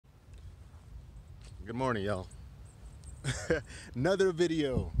Good morning, y'all. Another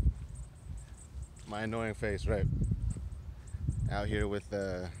video. My annoying face, right? Out here with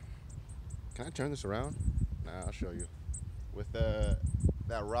can I turn this around? Nah, I'll show you. With that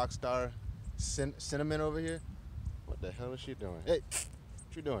rock star Cinnamon over here. What the hell is she doing? Hey,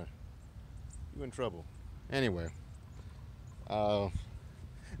 what you doing? You in trouble. Anyway, uh,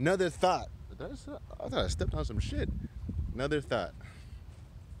 another thought. I thought I stepped on some shit. Another thought.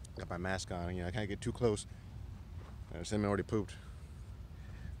 Got my mask on. You know, I can't get too close. Cinnamon already pooped.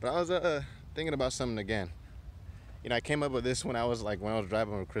 But I was thinking about something again. You know, I came up with this when I was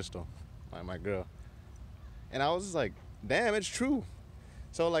driving with Crystal, my girl, and I was just like, damn, it's true.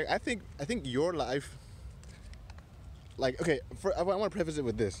 So like, I think your life, like, okay, I want to preface it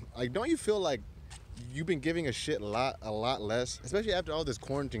with this. Like, don't you feel like you've been giving a shit a lot less, especially after all this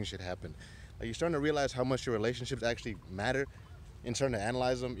quarantine shit happened? Like, you're starting to realize how much your relationships actually matter, and starting to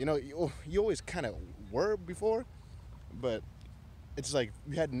analyze them. You know, you always kind of were before, but it's like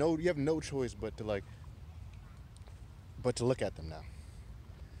you have no choice but to look at them now,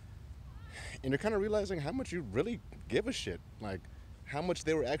 and you're kind of realizing how much you really give a shit, like how much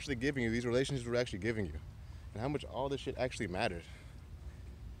they were actually giving you, these relationships were actually giving you, and how much all this shit actually mattered.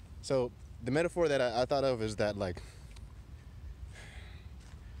 So the metaphor that I thought of is that like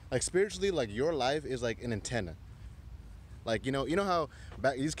spiritually, like your life is like an antenna. Like, you know how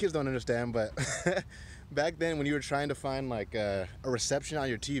back, these kids don't understand, but back then when you were trying to find like a reception on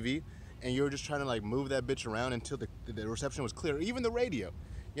your TV, and you were just trying to like move that bitch around until the reception was clear, even the radio,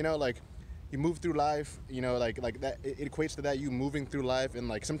 you know, like you move through life, you know, like that, it equates to that, you moving through life, and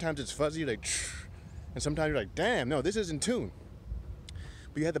like sometimes it's fuzzy, like, and sometimes you're like, damn, no, this is in tune.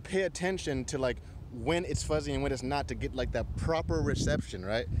 But you have to pay attention to like when it's fuzzy and when it's not, to get like that proper reception,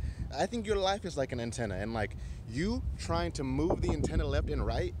 right? I think your life is like an antenna, and like you trying to move the antenna left and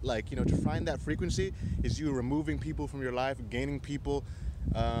right, like, you know, to find that frequency, is you removing people from your life, gaining people,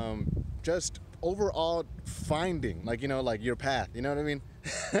 just overall finding, like, you know, like your path, you know what I mean?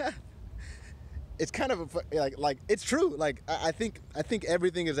 It's kind of like it's true. Like I think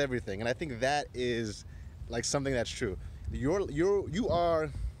everything is everything, and I think that is like something that's true. You are,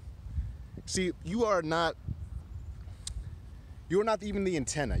 see, you are not even the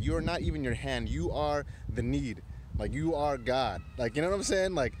antenna. You are not even your hand. You are the need. Like, you are God. Like, you know what I'm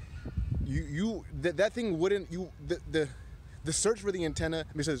saying? Like, that thing wouldn't, the search for the antenna,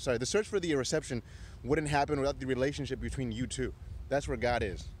 sorry, the search for the reception wouldn't happen without the relationship between you two. That's where God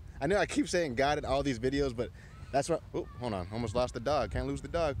is. I know I keep saying God in all these videos, but that's what, oh, hold on. Almost lost the dog. Can't lose the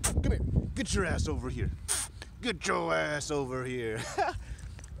dog. Come here. Get your ass over here. Get your ass over here.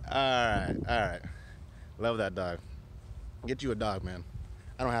 All right. Love that dog. Get you a dog, man.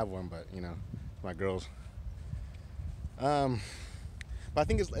 I don't have one, but, you know, my girls. But I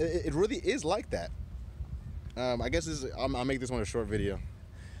think it really is like that. I guess I'll make this one a short video,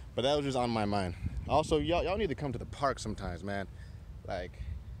 but that was just on my mind. Also, y'all need to come to the park sometimes, man. Like,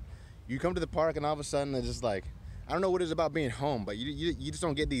 you come to the park and all of a sudden it's just like, I don't know what it is about being home, but you just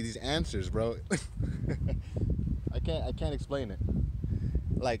don't get these answers, bro. I can't explain it.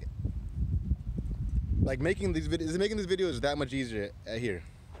 Like making these videos is that much easier here.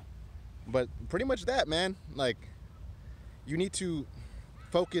 But pretty much that, man. Like, you need to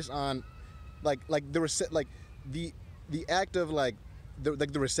focus on like the act of like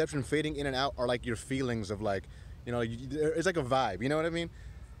the reception fading in and out, are like your feelings of like, you know, it's like a vibe, you know what I mean?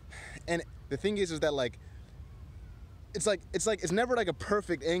 And the thing is that like it's never like a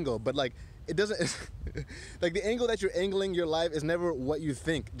perfect angle, but like it doesn't like the angle that you're angling your life is never what you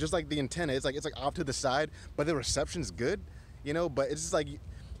think. Just like the antenna, it's like off to the side, but the reception's good, you know. But it's just like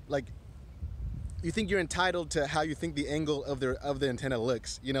you think you're entitled to how you think the angle of the antenna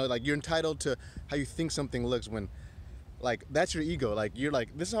looks, you know. Like, you're entitled to how you think something looks, when like that's your ego. Like, you're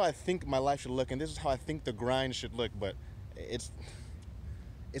like, this is how I think my life should look, and this is how I think the grind should look. But it's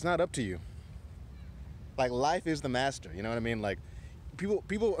not up to you. Like, life is the master, you know what I mean? Like,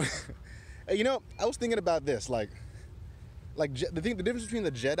 people you know, I was thinking about this, like the difference between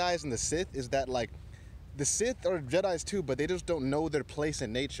the Jedis and the Sith is that, like, the Sith are Jedis too, but they just don't know their place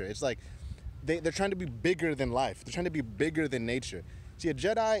in nature. It's like they're trying to be bigger than life. They're trying to be bigger than nature. See, a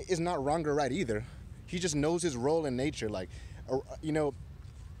Jedi is not wrong or right either. He just knows his role in nature. Like, you know,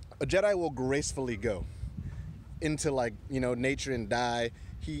 a Jedi will gracefully go into, like, you know, nature and die.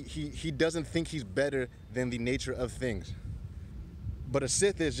 He doesn't think he's better than the nature of things. But a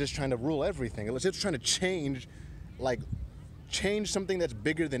Sith is just trying to rule everything. It's just trying to change something that's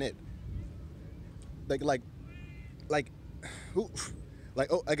bigger than it. Oh,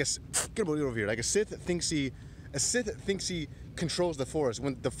 I guess, get over here. Like, a Sith thinks he controls the Force,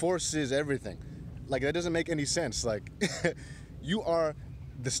 when the Force is everything. Like, that doesn't make any sense. Like, you are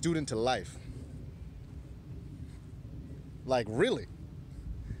the student to life. Like, really?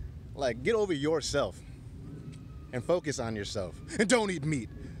 Like, get over yourself and focus on yourself. And don't eat meat.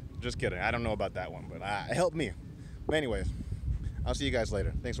 Just kidding. I don't know about that one, but help me. But anyways, I'll see you guys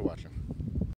later. Thanks for watching.